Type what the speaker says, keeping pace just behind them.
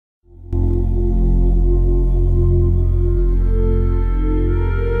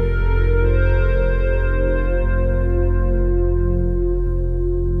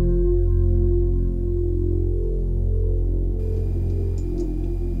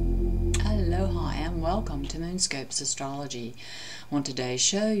and welcome to Moonscopes Astrology. On today's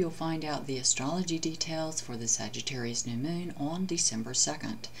show, you'll find out the astrology details for the Sagittarius new moon on December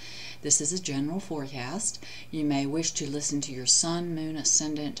 2nd. This is a general forecast. You may wish to listen to your sun, moon,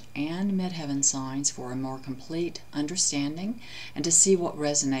 ascendant, and midheaven signs for a more complete understanding and to see what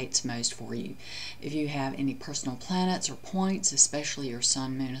resonates most for you. If you have any personal planets or points, especially your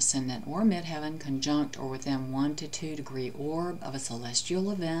sun, moon, ascendant, or midheaven conjunct or within 1 to 2 degree orb of a celestial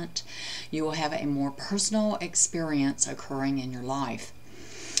event, you will have a more personal experience occurring in your life.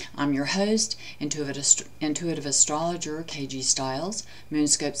 I'm your host, Intuitive Astrologer KG Styles.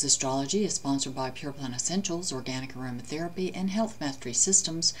 Moonscopes Astrology is sponsored by Pure Plant Essentials, Organic Aromatherapy, and Health Mastery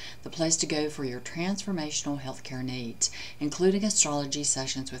Systems, the place to go for your transformational healthcare needs, including astrology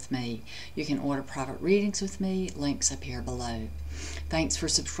sessions with me. You can order private readings with me, links appear below. Thanks for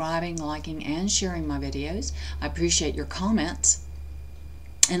subscribing, liking, and sharing my videos. I appreciate your comments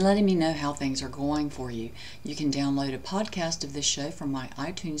and letting me know how things are going for you. You can download a podcast of this show from my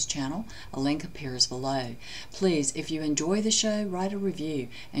iTunes channel. A link appears below. Please, if you enjoy the show, write a review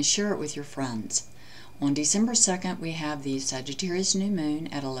and share it with your friends. On December 2nd, we have the Sagittarius new moon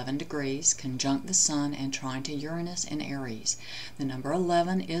at 11 degrees, conjunct the sun and trine to Uranus in Aries. The number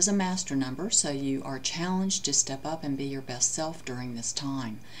 11 is a master number, so you are challenged to step up and be your best self during this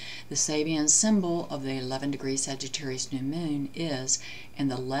time. The Sabian symbol of the 11 degree Sagittarius new moon is, in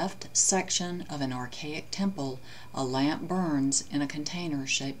the left section of an archaic temple, a lamp burns in a container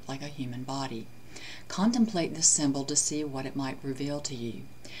shaped like a human body. Contemplate this symbol to see what it might reveal to you.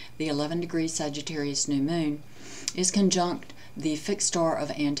 The 11 degree Sagittarius new moon is conjunct the fixed star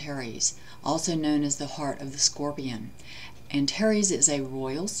of Antares, also known as the heart of the Scorpion. Antares is a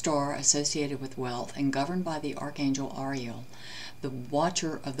royal star associated with wealth and governed by the archangel Ariel, the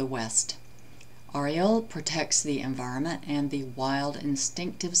watcher of the west. Ariel protects the environment and the wild,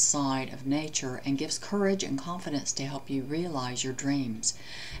 instinctive side of nature and gives courage and confidence to help you realize your dreams.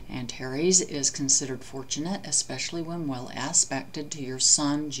 Antares is considered fortunate, especially when well aspected to your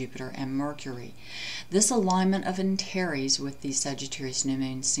Sun, Jupiter, and Mercury. This alignment of Antares with the Sagittarius new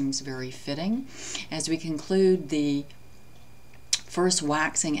moon seems very fitting as we conclude the first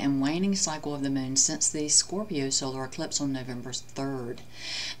waxing and waning cycle of the moon since the Scorpio solar eclipse on November 3rd.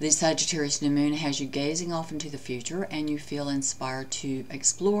 The Sagittarius new moon has you gazing off into the future and you feel inspired to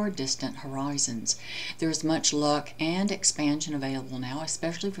explore distant horizons. There is much luck and expansion available now,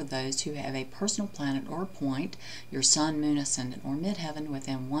 especially for those who have a personal planet or point, your sun, moon, ascendant, or midheaven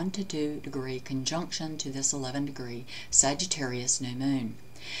within 1 to 2 degree conjunction to this 11 degree Sagittarius new moon.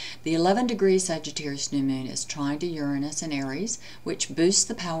 The 11 degree Sagittarius new moon is trine to Uranus in Aries, which boosts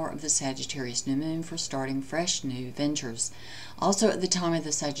the power of the Sagittarius new moon for starting fresh new ventures. Also at the time of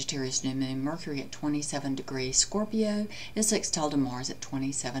the Sagittarius new moon, Mercury at 27 degree Scorpio is sextile to Mars at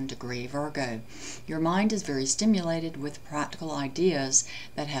 27 degree Virgo. Your mind is very stimulated with practical ideas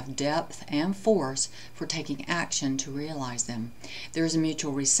that have depth and force for taking action to realize them. There is a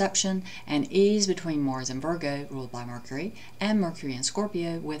mutual reception and ease between Mars and Virgo, ruled by Mercury, and Mercury and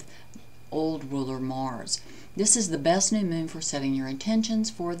Scorpio with old ruler Mars. This is the best new moon for setting your intentions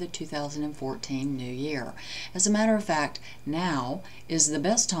for the 2014 new year. As a matter of fact, now is the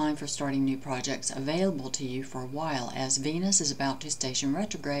best time for starting new projects available to you for a while, as Venus is about to station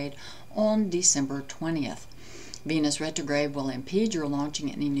retrograde on December 20th. Venus retrograde will impede your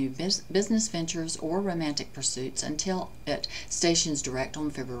launching any new business ventures or romantic pursuits until it stations direct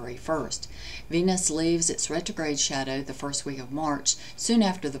on February 1st. Venus leaves its retrograde shadow the first week of March, soon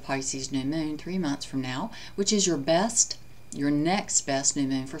after the Pisces new moon 3 months from now, which is your next best new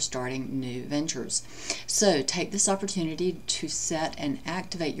moon for starting new ventures. So take this opportunity to set and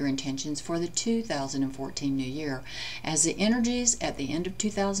activate your intentions for the 2014 new year, as the energies at the end of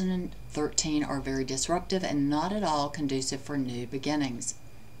 2013 are very disruptive and not at all conducive for new beginnings.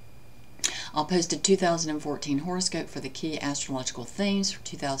 I'll post a 2014 horoscope for the key astrological themes for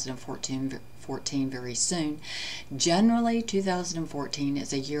 2014 very soon. Generally, 2014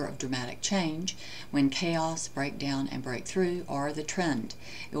 is a year of dramatic change, when chaos, breakdown, and breakthrough are the trend.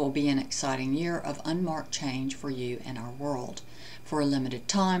 It will be an exciting year of unmarked change for you and our world. For a limited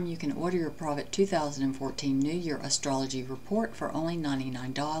time, you can order your private 2014 New Year Astrology Report for only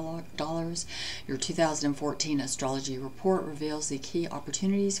 $99. Your 2014 Astrology Report reveals the key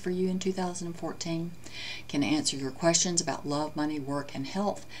opportunities for you in 2014, can answer your questions about love, money, work, and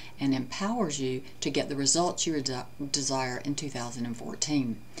health, and empowers you to get the results you desire in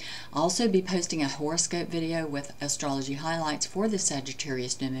 2014. I'll also be posting a horoscope video with astrology highlights for the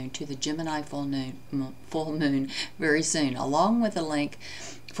Sagittarius new moon to the Gemini full moon very soon, along with with a link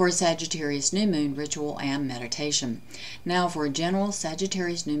for a Sagittarius new moon ritual and meditation. Now for a general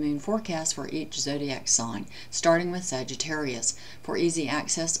Sagittarius new moon forecast for each zodiac sign, starting with Sagittarius. For easy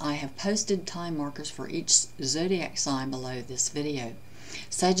access, I have posted time markers for each zodiac sign below this video.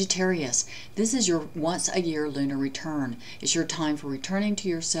 Sagittarius, this is your once-a-year lunar return. It's your time for returning to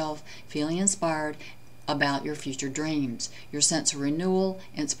yourself, feeling inspired about your future dreams. Your sense of renewal,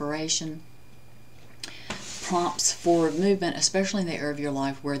 inspiration, prompts forward movement, especially in the area of your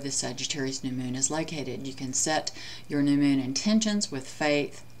life where the Sagittarius new moon is located. You can set your new moon intentions with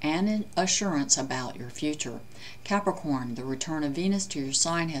faith and assurance about your future. Capricorn, the return of Venus to your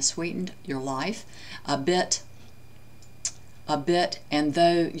sign has sweetened your life a bit, and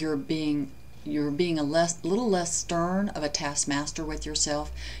though you're being a little less stern of a taskmaster with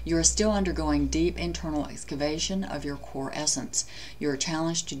yourself, you are still undergoing deep internal excavation of your core essence. You are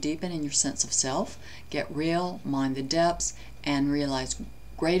challenged to deepen in your sense of self, get real, mind the depths, and realize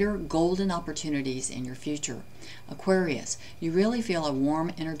greater golden opportunities in your future. Aquarius, you really feel a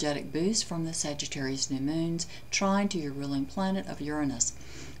warm, energetic boost from the Sagittarius new moons trine to your ruling planet of Uranus.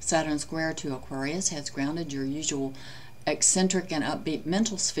 Saturn square to Aquarius has grounded your usual eccentric and upbeat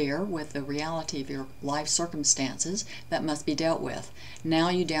mental sphere with the reality of your life circumstances that must be dealt with. Now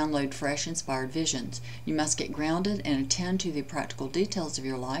you download fresh, inspired visions. You must get grounded and attend to the practical details of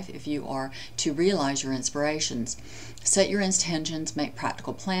your life if you are to realize your inspirations. Set your intentions, make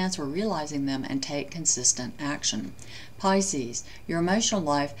practical plans for realizing them, and take consistent action. Pisces, your emotional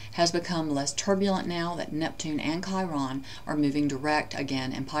life has become less turbulent now that Neptune and Chiron are moving direct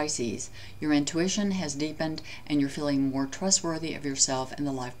again in Pisces. Your intuition has deepened and you're feeling more trustworthy of yourself and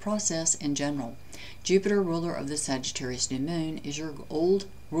the life process in general. Jupiter, ruler of the Sagittarius new moon, is your old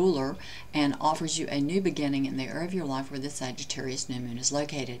ruler and offers you a new beginning in the area of your life where the Sagittarius new moon is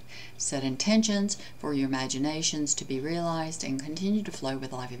located. Set intentions for your imaginations to be realized and continue to flow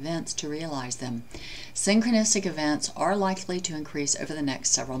with life events to realize them. Synchronistic events are likely to increase over the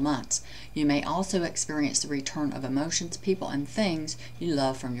next several months. You may also experience the return of emotions, people, and things you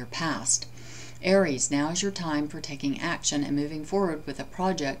love from your past. Aries, now is your time for taking action and moving forward with a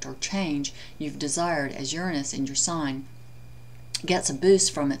project or change you've desired as Uranus in your sign gets a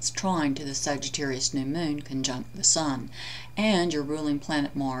boost from its trine to the Sagittarius new moon conjunct the Sun, and your ruling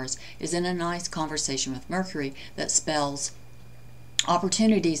planet Mars is in a nice conversation with Mercury that spells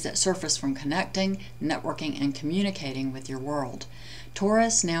opportunities that surface from connecting, networking, and communicating with your world.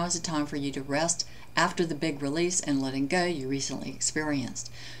 Taurus, now is a time for you to rest after the big release and letting go you recently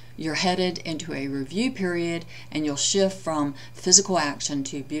experienced. You're headed into a review period and you'll shift from physical action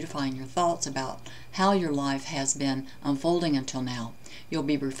to beautifying your thoughts about how your life has been unfolding until now. You'll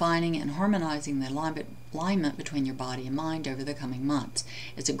be refining and harmonizing the alignment between your body and mind over the coming months.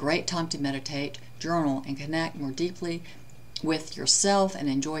 It's a great time to meditate, journal, and connect more deeply with yourself and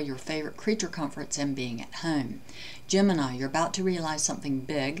enjoy your favorite creature comforts and being at home. Gemini, you're about to realize something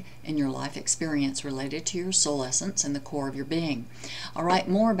big in your life experience related to your soul essence and the core of your being. I'll write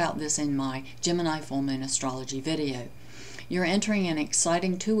more about this in my Gemini full moon astrology video. You're entering an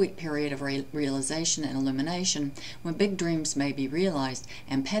exciting 2-week period of realization and illumination when big dreams may be realized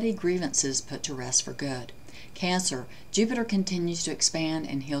and petty grievances put to rest for good. Cancer, Jupiter continues to expand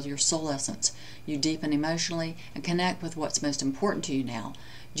and heal your soul essence. You deepen emotionally and connect with what's most important to you now.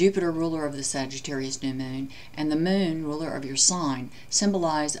 Jupiter, ruler of the Sagittarius new moon, and the moon, ruler of your sign,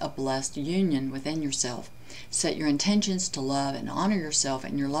 symbolize a blessed union within yourself. Set your intentions to love and honor yourself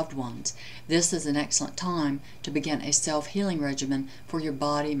and your loved ones. This is an excellent time to begin a self-healing regimen for your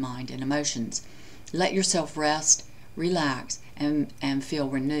body, mind, and emotions. Let yourself rest, relax, and feel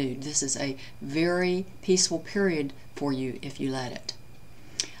renewed. This is a very peaceful period for you if you let it.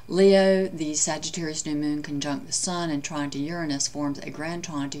 Leo, the Sagittarius new moon conjunct the Sun and trine to Uranus forms a grand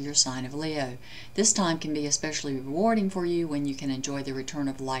trine to your sign of Leo. This time can be especially rewarding for you when you can enjoy the return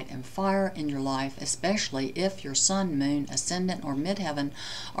of light and fire in your life, especially if your Sun, Moon, Ascendant, or Midheaven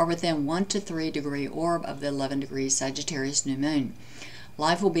are within 1 to 3 degree orb of the 11 degrees Sagittarius new moon.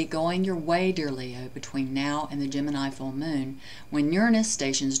 Life will be going your way, dear Leo, between now and the Gemini full moon, when Uranus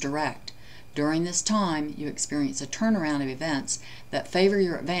stations direct. During this time, you experience a turnaround of events that favor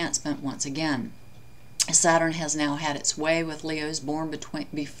your advancement once again. Saturn has now had its way with Leos born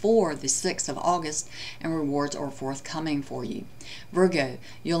before the 6th of August, and rewards are forthcoming for you. Virgo,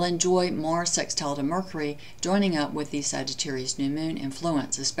 you'll enjoy Mars sextile to Mercury, joining up with the Sagittarius new moon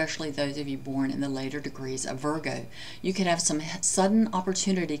influence, especially those of you born in the later degrees of Virgo. You could have some sudden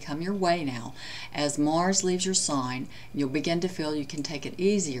opportunity come your way now. As Mars leaves your sign, you'll begin to feel you can take it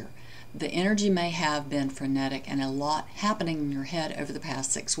easier. The energy may have been frenetic and a lot happening in your head over the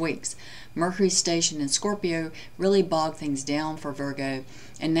past 6 weeks. Mercury's station in and Scorpio really bog things down for Virgo.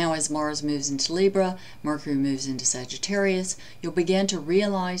 And now as Mars moves into Libra, Mercury moves into Sagittarius, you'll begin to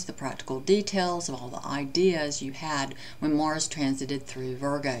realize the practical details of all the ideas you had when Mars transited through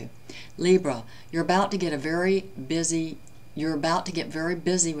Virgo. Libra, you're about to get very busy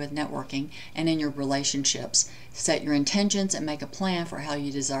with networking and in your relationships. Set your intentions and make a plan for how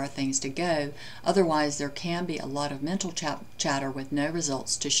you desire things to go. Otherwise, there can be a lot of mental chatter with no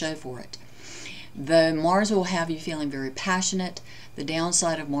results to show for it. Though Mars will have you feeling very passionate, the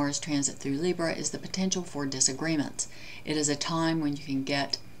downside of Mars transit through Libra is the potential for disagreements. It is a time when you can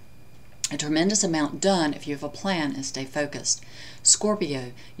get a tremendous amount done if you have a plan and stay focused.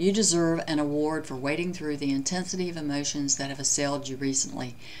 Scorpio, you deserve an award for wading through the intensity of emotions that have assailed you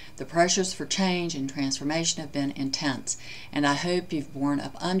recently. The pressures for change and transformation have been intense, and I hope you've borne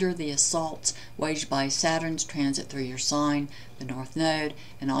up under the assaults waged by Saturn's transit through your sign, the North Node,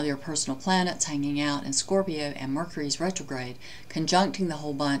 and all your personal planets hanging out in Scorpio, and Mercury's retrograde, conjuncting the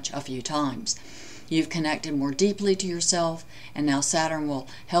whole bunch a few times. You've connected more deeply to yourself, and now Saturn will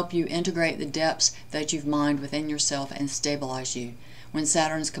help you integrate the depths that you've mined within yourself and stabilize you. When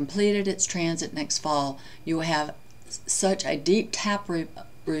Saturn's completed its transit next fall, you will have such a deep taproot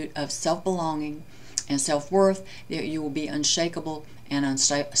of self-belonging and self-worth that you will be unshakable and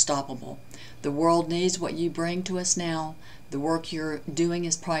unstoppable. The world needs what you bring to us now. The work you're doing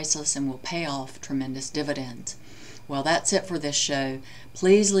is priceless and will pay off tremendous dividends. Well, that's it for this show.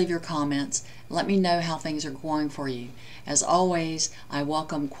 Please leave your comments. Let me know how things are going for you. As always, I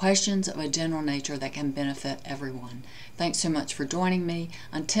welcome questions of a general nature that can benefit everyone. Thanks so much for joining me.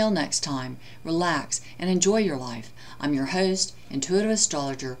 Until next time, relax and enjoy your life. I'm your host, intuitive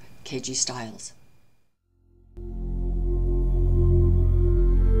astrologer, KG Stiles.